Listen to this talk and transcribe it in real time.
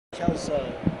How's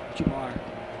Jamar?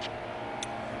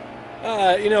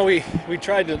 We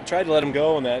tried to let him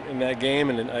go in that game,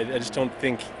 and I just don't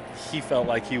think he felt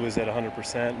like he was at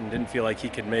 100% and didn't feel like he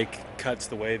could make cuts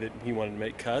the way that he wanted to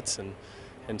make cuts,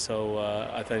 and so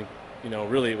I think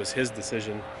really it was his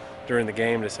decision during the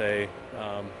game to say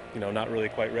not really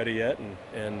quite ready yet,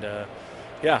 and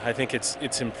yeah, I think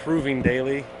it's improving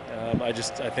daily. I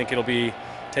think it'll be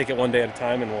take it one day at a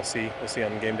time, and we'll see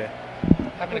on game day.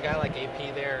 Having a guy like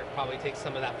AP there probably takes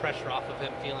some of that pressure off of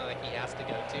him, feeling like he has to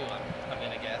go too. I'm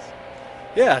gonna guess.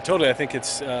 Yeah, totally. I think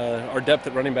it's our depth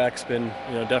at running back's been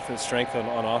definite strength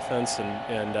on offense,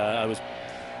 and I was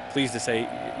pleased to say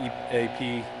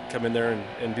AP come in there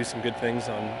and do some good things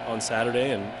on Saturday,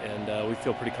 and we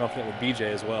feel pretty confident with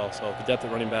BJ as well. So the depth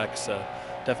at running back's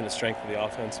definite strength of the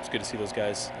offense. It's good to see those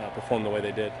guys perform the way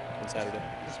they did on Saturday.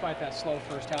 Despite that slow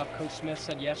first half, Coach Smith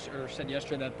said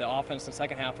yesterday that the offense in the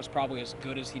second half was probably as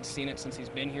good as he'd seen it since he's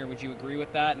been here. Would you agree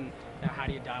with that? And how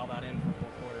do you dial that in for 4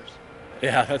 quarters?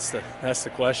 Yeah, that's the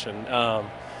question.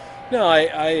 No,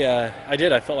 I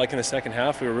did. I felt like in the second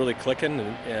half we were really clicking,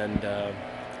 and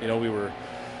we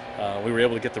were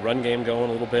able to get the run game going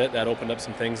a little bit. That opened up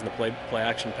some things in the play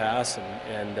action pass,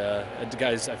 and the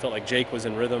guys. I felt like Jake was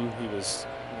in rhythm. He was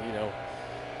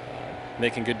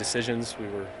making good decisions. We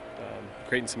were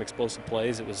creating some explosive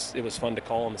plays. It was fun to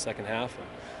call in the second half. And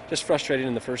just frustrating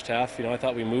in the first half. I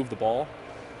thought we moved the ball.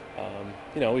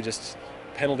 We just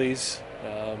penalties.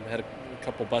 Had a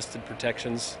couple busted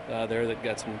protections there that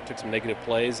took some negative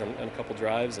plays and a couple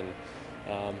drives, and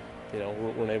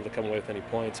weren't able to come away with any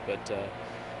points. But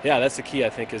yeah, that's the key. I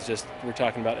think is just we're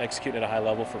talking about executing at a high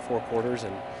level for 4 quarters,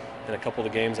 and a couple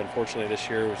of the games, unfortunately, this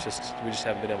year we just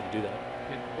haven't been able to do that.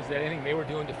 Was there anything they were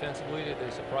doing defensively? Did they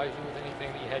surprise you with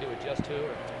anything that you had to adjust to?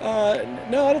 Or?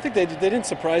 No, I don't think they did. They didn't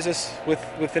surprise us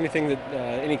with anything that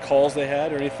any calls they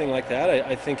had or anything like that.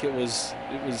 I think it was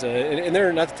and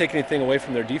they're not to take anything away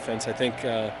from their defense. I think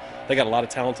they got a lot of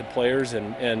talented players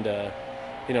and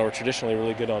are traditionally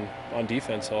really good on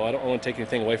defense. So I don't want to take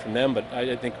anything away from them, but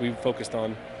I think we focused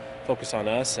on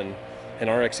us and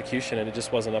our execution, and it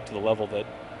just wasn't up to the level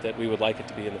that we would like it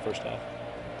to be in the first half.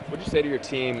 What would you say to your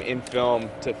team in film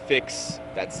to fix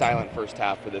that silent first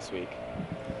half for this week?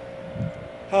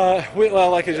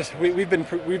 We've been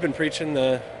preaching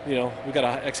we got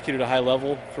to execute at a high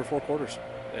level for 4 quarters,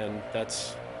 and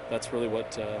that's really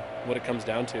what it comes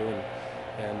down to,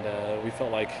 and we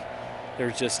felt like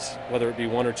there's just whether it be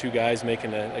 1 or 2 guys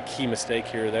making a key mistake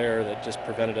here or there that just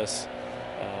prevented us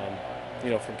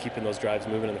from keeping those drives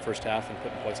moving in the first half and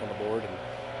putting points on the board,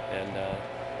 and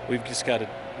we've just got to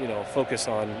focus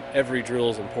on every drill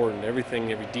is important, every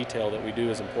detail that we do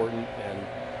is important,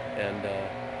 and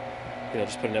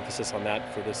just put an emphasis on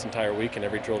that for this entire week and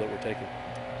every drill that we're taking.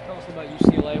 Tell us about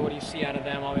UCLA. What do you see out of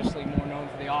them? Obviously more known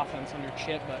for the offense under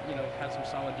Chip, but had some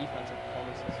solid defensive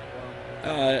performances as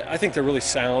well. I think they're really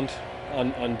sound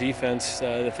on defense.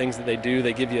 The things that they do,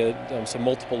 they give you some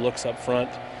multiple looks up front,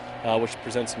 which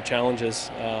presents some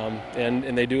challenges,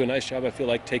 and they do a nice job, I feel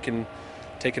like, taking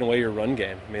away your run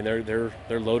game. I mean, they're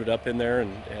loaded up in there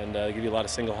and give you a lot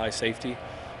of single high safety.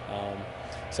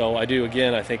 So I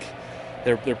think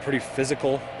they're pretty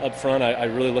physical up front. I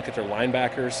really look at their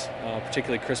linebackers,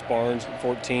 particularly Chris Barnes at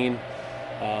 14.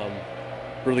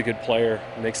 Really good player.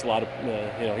 Makes a lot of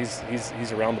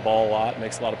he's around the ball a lot.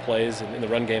 Makes a lot of plays in the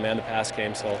run game and the pass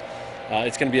game. So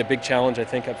it's going to be a big challenge, I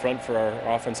think, up front for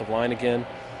our offensive line again.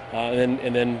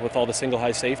 And then with all the single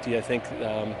high safety, I think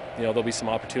there'll be some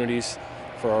opportunities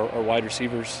for our wide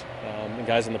receivers and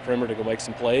guys on the perimeter to go make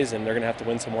some plays, and they're going to have to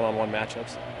win some one-on-one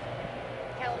matchups.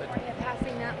 California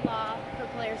passing that law for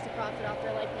players to profit off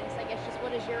their likeness. I guess just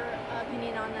what is your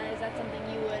opinion on that? Is that something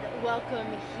you would welcome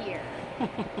here?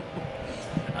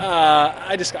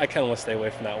 I kind of want to stay away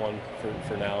from that one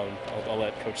for now, and I'll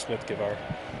let Coach Smith give our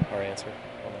answer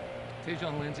on that.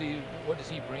 Tajon Lindsay, what does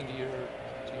he bring to you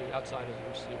outside of the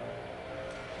receiver?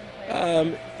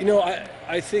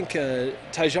 I think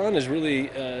Tajon is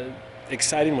really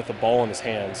exciting with the ball in his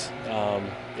hands,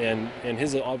 and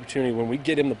his opportunity when we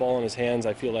get him the ball in his hands,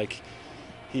 I feel like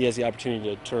he has the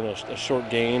opportunity to turn a short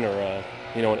gain or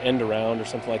an end around or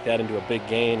something like that into a big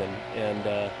gain,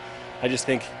 and I just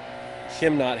think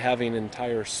him not having an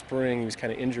entire spring, he was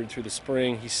kind of injured through the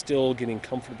spring. He's still getting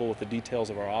comfortable with the details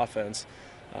of our offense,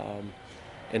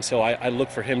 and so I look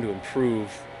for him to improve,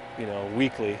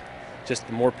 weekly. Just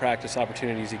the more practice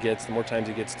opportunities he gets, the more times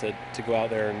he gets to go out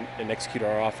there and execute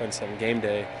our offense on game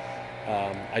day.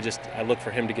 I look for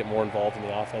him to get more involved in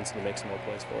the offense and to make some more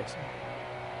plays for us,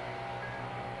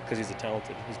 because he's a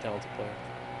talented player.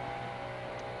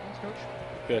 Thanks, Coach.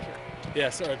 Good.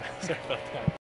 Yeah, sorry about that.